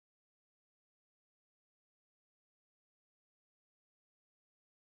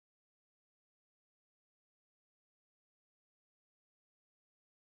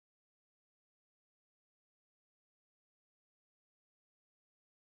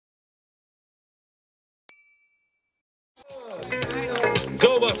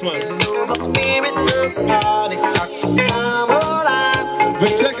Go Batman!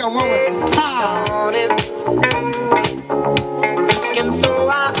 Wyczekam moment.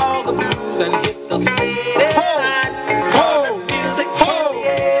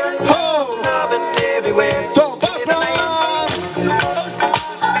 So Batman!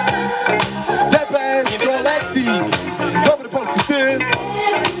 DPS Kollektiv. Dobry polski styl.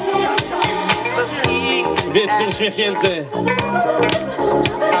 Wiecznie uśmiechnięty.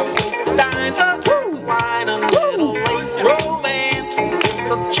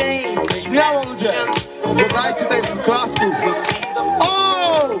 Śmiało ludzie, dodajcie tej klasków. O!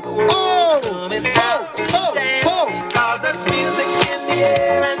 O! O!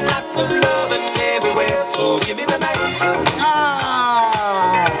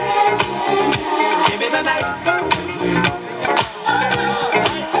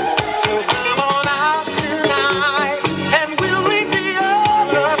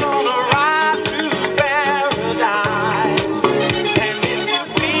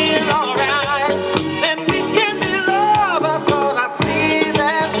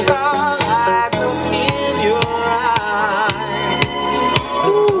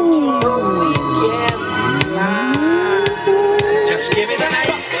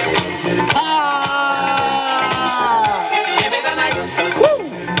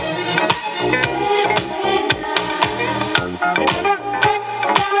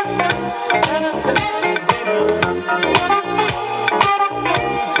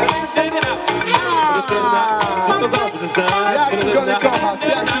 Co dobrze znasz? Jak ty go nie kochać,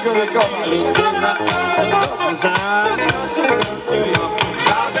 jak ty go nie kochać? Dobrze znasz.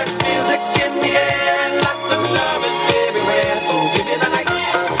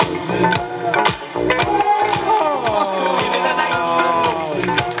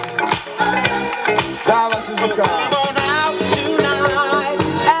 Dawaj się złuka.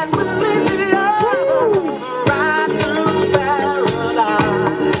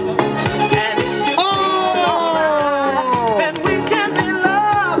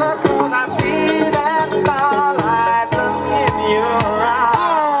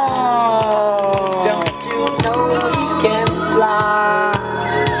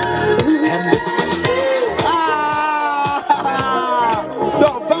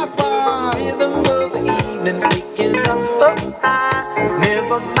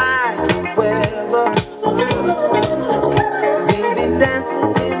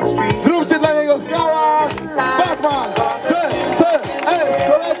 Zróbcie dla niego hałas! Batman!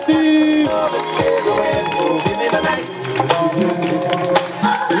 DPS Kollektiv!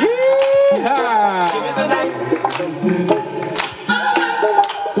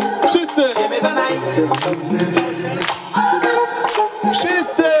 Wszyscy!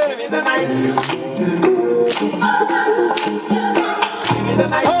 Wszyscy!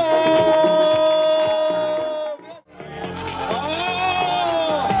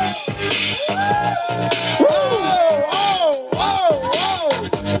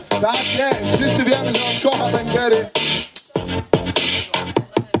 Tak jest, wszyscy wiemy, że on kocha węgery.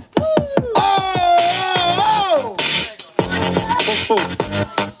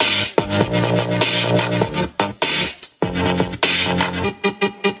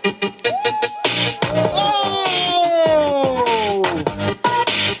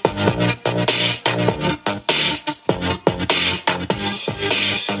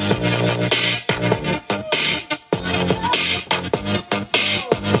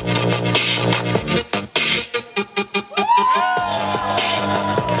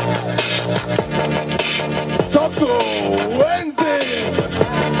 Sokół! Enzym!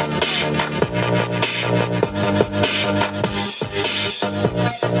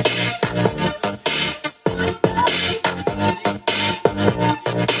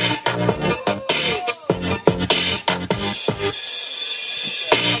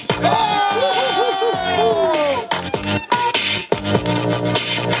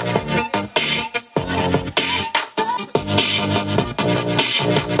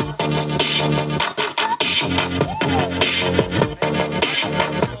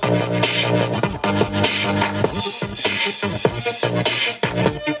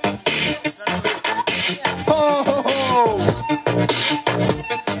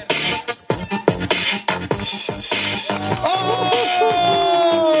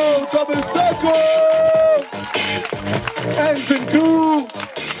 To był Sokół! Enzym tu!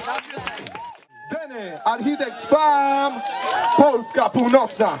 Deny, Architekts, Polska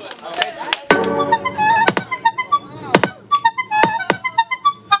Północna!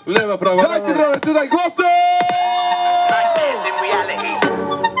 Lewa, prawa. Dajcie trochę tutaj głosy!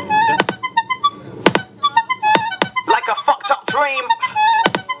 Like a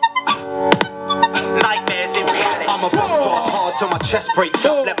till my chest breaks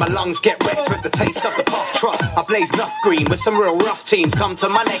up. Let my lungs get wrecked with the taste of the puff trust. I blaze enough green with some real rough teams. Come to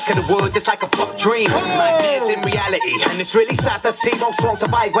my neck of the woods, it's like a fuck dream. Nightmares in reality, and it's really sad to see most won't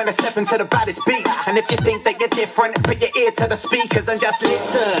survive when I step into the baddest beat. And if you think that you're different, put your ear to the speakers and just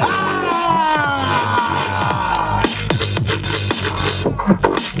listen.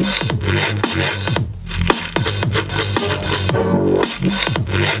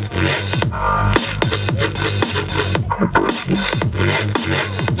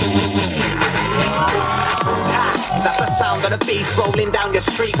 That's the sound of the beast rolling down your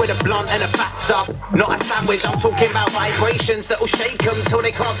street with a blunt and a fat sub. Not a sandwich, I'm talking about vibrations that'll shake them till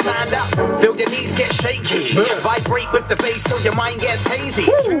they can't stand up. Feel your knees get shaky, vibrate with the bass till your mind gets hazy.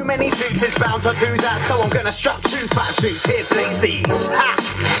 Too many suits is bound to do that, so I'm gonna strap 2 fat suits here, blaze these. Ha!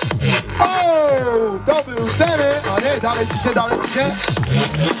 O, to był Temy, a nie, dalej ci się.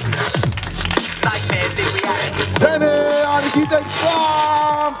 Nightmares in reality. Temy, Architekts,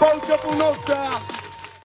 Polska Północna.